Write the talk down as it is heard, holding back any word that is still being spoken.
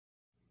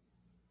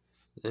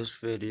This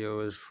video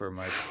is for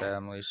my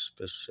family,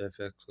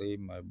 specifically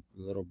my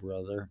little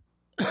brother,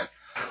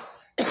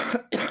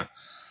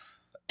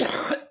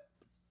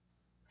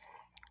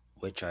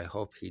 which I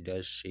hope he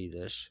does see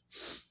this,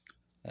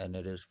 and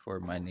it is for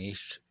my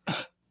niece.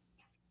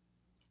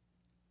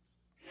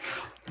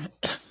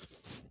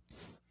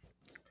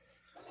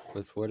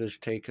 With what has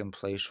taken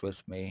place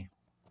with me,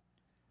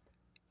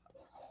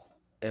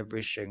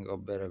 every single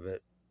bit of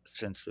it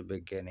since the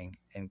beginning,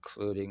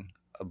 including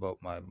about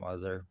my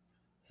mother,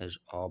 has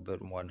all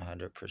been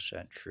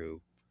 100%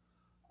 true.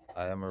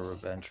 I am a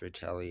revenge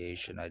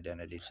retaliation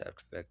identity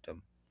theft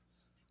victim,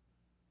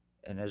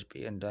 and it's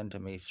being done to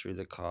me through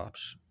the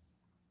cops,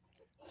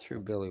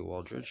 through Billy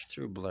Wooldridge,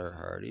 through Blair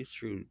Hardy,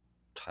 through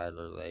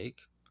Tyler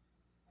Lake,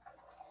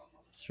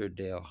 through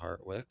Dale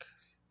Hartwick,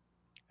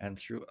 and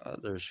through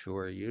others who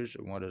are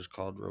using what is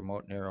called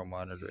remote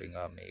neuromonitoring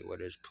on me,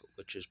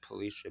 which is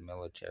police and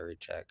military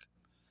tech.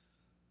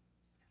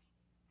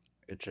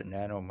 It's a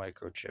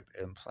nanomicrochip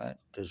implant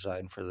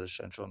designed for the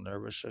central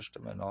nervous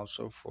system and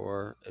also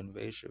for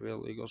invasive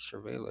illegal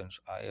surveillance.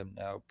 I am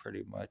now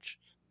pretty much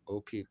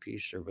OPP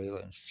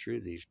surveillance through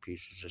these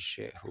pieces of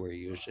shit who are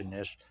using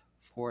this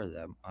for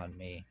them on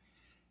me.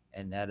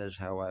 And that is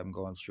how I'm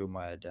going through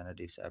my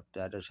identity theft.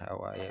 That is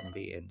how I am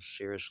being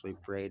seriously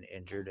brain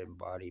injured and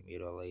body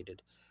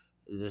mutilated.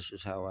 This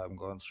is how I'm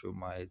going through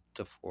my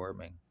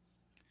deforming.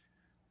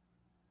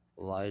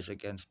 Lies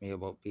against me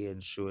about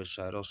being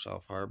suicidal,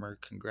 self-harmer.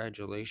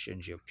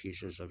 Congratulations, you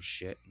pieces of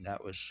shit. And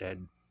that was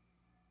said,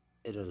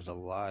 it is a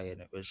lie,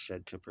 and it was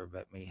said to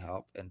prevent me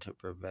help and to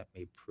prevent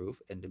me proof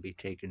and to be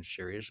taken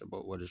serious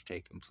about what has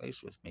taken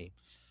place with me.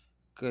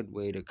 Good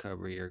way to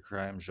cover your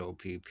crimes,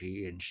 OPP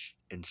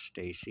and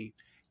Stacy.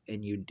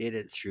 And you did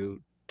it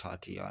through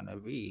Tatiana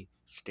V,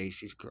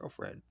 Stacy's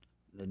girlfriend,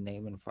 the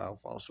name and file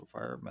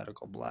falsifier,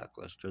 medical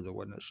blacklister, the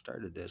one that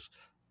started this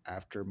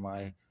after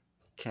my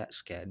CAT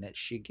scan that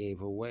she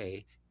gave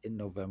away in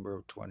November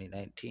of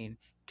 2019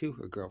 to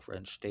her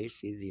girlfriend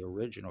Stacy, the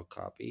original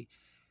copy,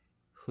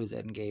 who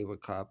then gave a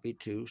copy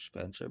to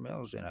Spencer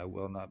Mills, and I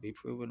will not be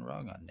proven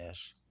wrong on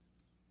this.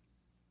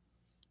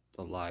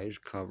 The lies,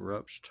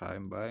 cover-ups,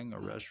 time buying,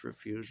 arrest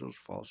refusals,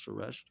 false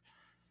arrest,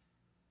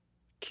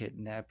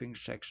 kidnapping,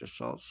 sex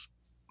assaults,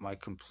 my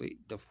complete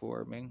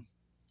deforming,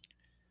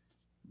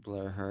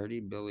 Blair Hardy,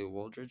 Billy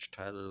Wooldridge,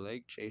 Tyler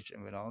Lake,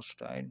 Jason Van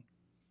Alstyne,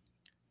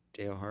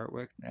 Dale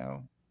Hartwick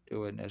now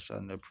doing this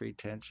on the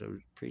pretense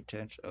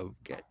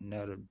of getting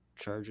out of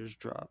charges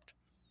dropped.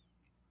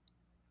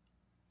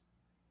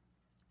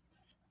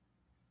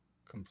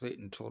 Complete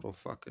and total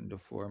fucking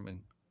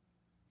deforming.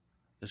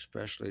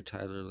 Especially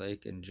Tyler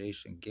Lake and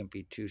Jason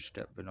Gimpy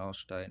Two-Step Van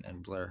Alstyne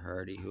and Blair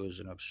Hardy, who is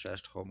an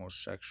obsessed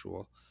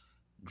homosexual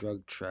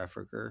drug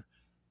trafficker.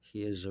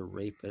 He is a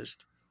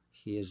rapist.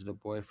 He is the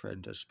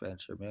boyfriend to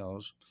Spencer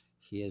Mills.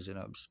 He's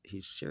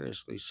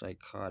seriously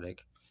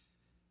psychotic.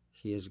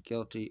 He is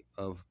guilty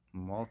of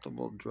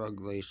multiple drug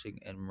lacing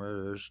and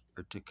murders,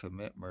 or to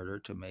commit murder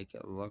to make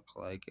it look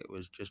like it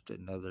was just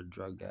another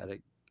drug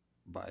addict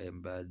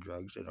buying bad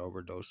drugs and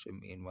overdosing.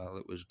 Meanwhile,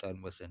 it was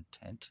done with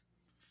intent.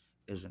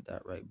 Isn't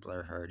that right,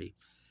 Blair Hardy?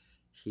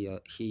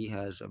 He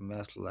has a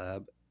meth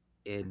lab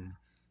in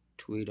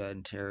Tweed,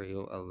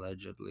 Ontario,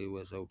 allegedly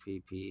with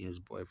OPP, his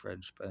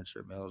boyfriend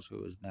Spencer Mills,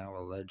 who is now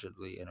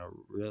allegedly in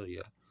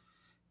Aurelia.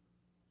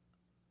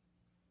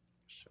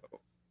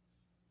 So,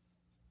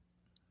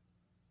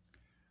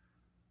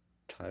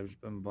 time's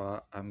been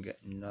bought. I'm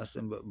getting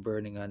nothing but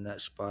burning on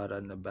that spot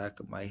on the back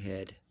of my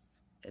head,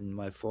 and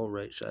my full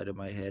right side of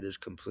my head is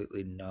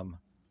completely numb.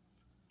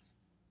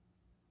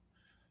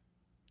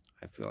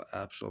 I feel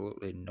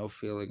absolutely no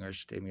feeling or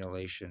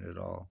stimulation at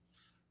all,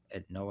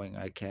 and knowing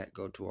I can't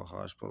go to a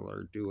hospital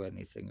or do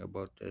anything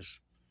about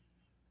this.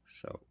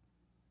 So,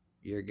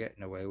 you're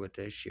getting away with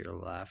this, you're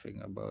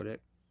laughing about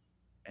it,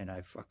 and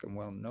I fucking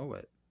well know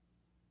it.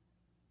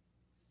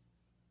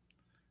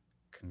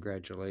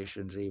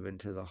 Congratulations even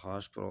to the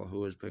hospital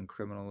who has been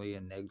criminally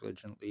and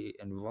negligently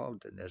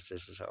involved in this.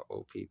 This is how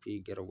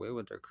OPP get away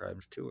with their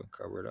crimes too and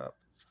cover it up.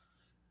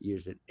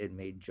 Using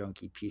inmate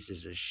junkie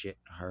pieces of shit,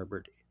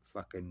 harbored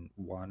fucking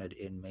wanted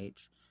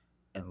inmates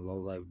and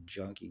low-life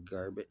junkie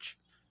garbage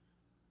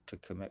to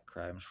commit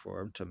crimes for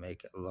them, to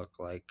make it look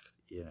like,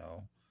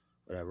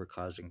 whatever,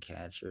 causing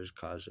cancers,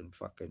 causing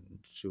fucking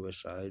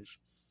suicides,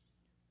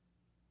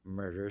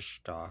 murders,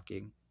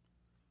 stalking,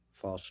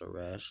 false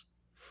arrests,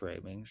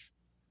 framings,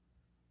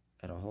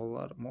 and a whole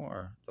lot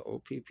more. The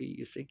OPP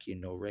you think you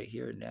know, right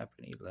here in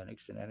Napanee,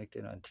 Lennox, and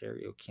Addington,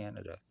 Ontario,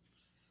 Canada.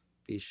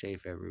 Be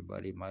safe,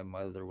 everybody. My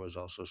mother was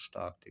also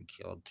stalked and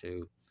killed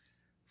too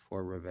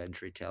for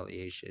revenge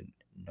retaliation.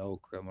 No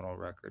criminal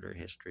record or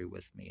history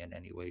with me in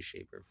any way,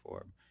 shape, or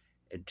form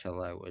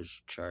until I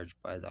was charged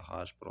by the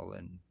hospital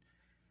and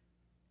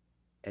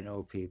an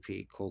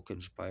OPP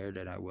co-conspired,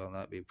 and I will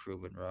not be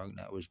proven wrong.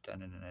 That was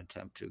done in an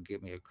attempt to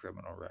give me a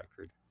criminal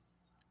record,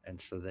 and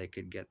so they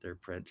could get their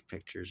prints,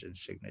 pictures, and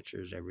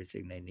signatures,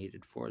 everything they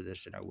needed for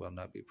this, and I will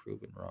not be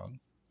proven wrong.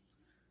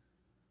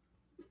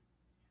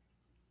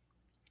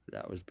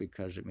 That was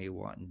because of me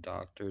wanting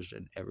doctors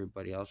and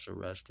everybody else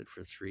arrested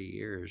for 3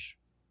 years.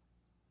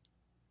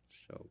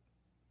 So,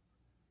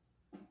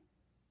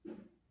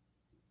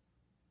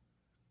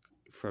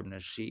 from the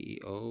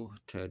CEO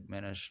to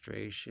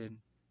administration,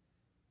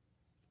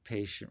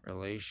 patient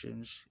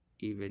relations,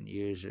 even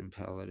using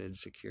Paladin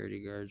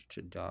security guards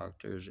to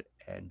doctors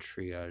and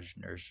triage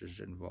nurses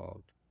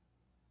involved,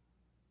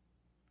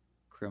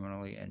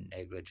 criminally and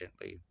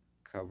negligently,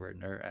 covering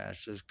their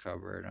asses,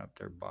 covering up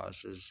their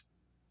bosses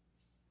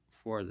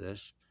for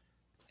this,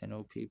 and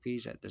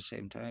OPPs at the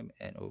same time,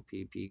 and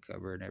OPP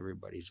covering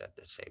everybody's at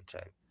the same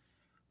time.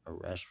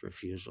 Arrest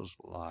refusals,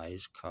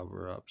 lies,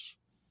 cover ups.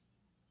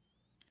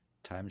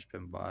 Time's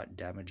been bought,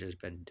 damage has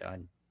been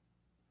done,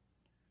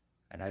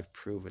 and I've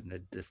proven the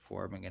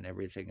deforming and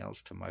everything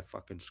else to my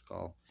fucking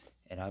skull.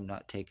 And I'm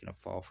not taking a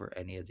fall for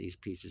any of these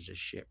pieces of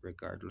shit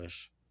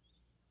regardless.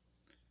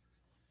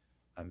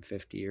 I'm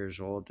 50 years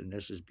old and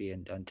this is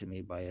being done to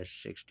me by a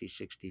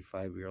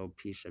 65-year-old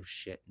piece of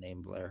shit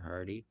named Blair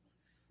Hardy,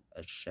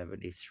 a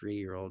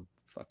 73-year-old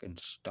fucking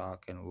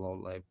stock and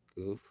low-life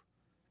goof,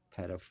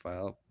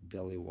 pedophile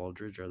Billy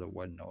Wooldridge, or the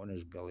one known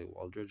as Billy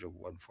Wooldridge of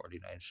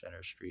 149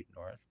 Center Street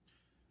North,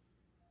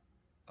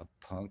 a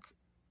punk,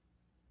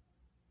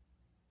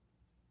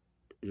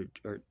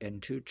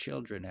 and two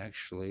children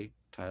actually,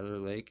 Tyler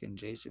Lake and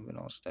Jason Van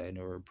Alstyne,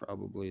 who are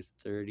probably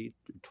 30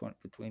 to 20,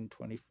 between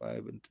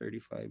 25 and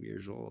 35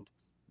 years old,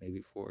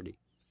 maybe 40.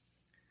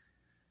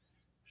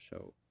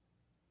 So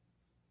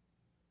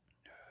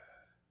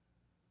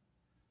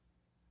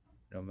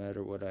no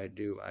matter what I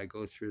do, I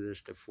go through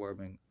this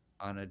deforming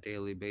on a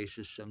daily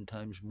basis,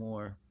 sometimes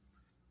more,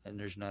 and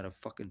there's not a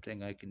fucking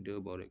thing I can do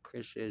about it.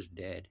 Chris is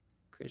dead.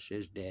 Chris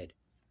is dead.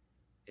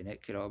 And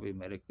it could all be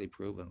medically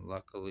proven.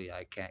 Luckily,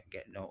 I can't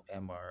get no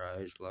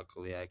MRIs.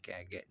 Luckily, I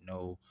can't get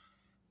no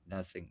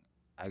nothing.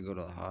 I go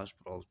to the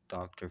hospital,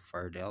 Dr.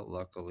 Fardell.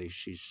 Luckily,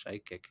 she's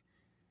psychic.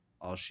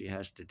 All she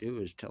has to do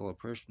is tell a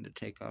person to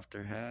take off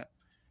their hat,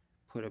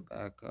 put it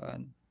back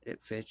on.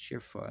 It fits, you're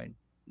fine.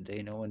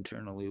 They know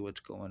internally what's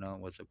going on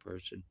with a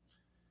person.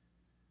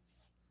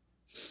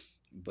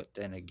 But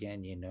then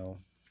again,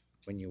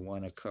 when you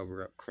want to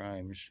cover up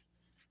crimes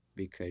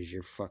because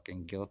you're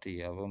fucking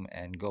guilty of them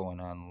and going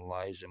on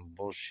lies and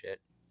bullshit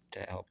to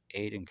help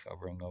aid in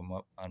covering them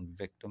up on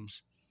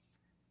victims.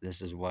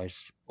 This is why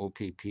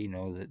OPP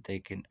know that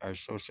they are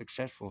so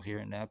successful here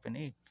in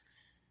Napanee.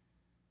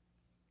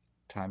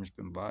 Time's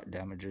been bought,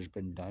 damage has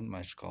been done,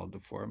 my skull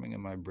deforming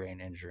and my brain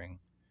injuring.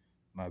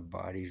 My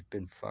body's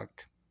been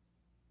fucked.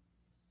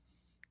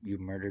 You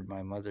murdered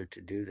my mother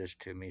to do this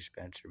to me,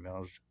 Spencer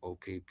Mills,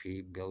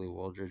 OPP, Billy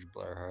Wooldridge,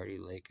 Blair Hardy,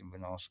 Lake, and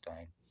Van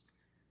Alstyne.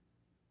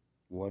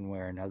 One way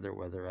or another,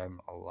 whether I'm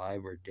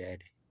alive or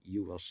dead,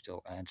 you will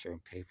still answer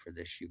and pay for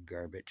this, you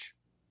garbage.